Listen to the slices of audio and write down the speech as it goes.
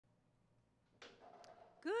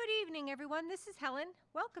Good evening, everyone. This is Helen.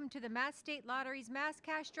 Welcome to the Mass State Lottery's Mass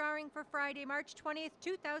Cash Drawing for Friday, March 20th,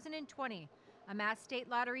 2020. A Mass State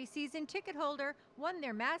Lottery season ticket holder won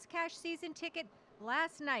their Mass Cash season ticket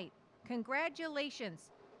last night.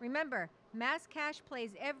 Congratulations. Remember, Mass Cash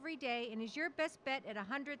plays every day and is your best bet at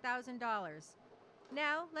 $100,000.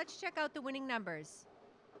 Now, let's check out the winning numbers.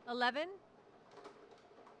 11,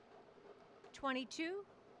 22,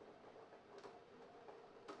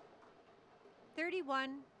 31,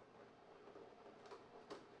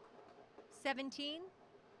 17,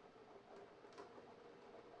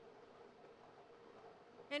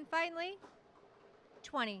 and finally,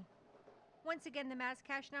 20. Once again, the Mass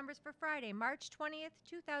Cash numbers for Friday, March 20th,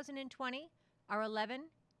 2020 are 11,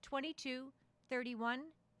 22, 31,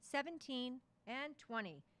 17, and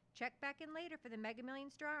 20. Check back in later for the Mega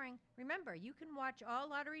Millions drawing. Remember, you can watch all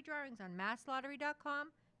lottery drawings on masslottery.com,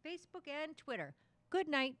 Facebook, and Twitter. Good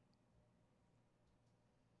night.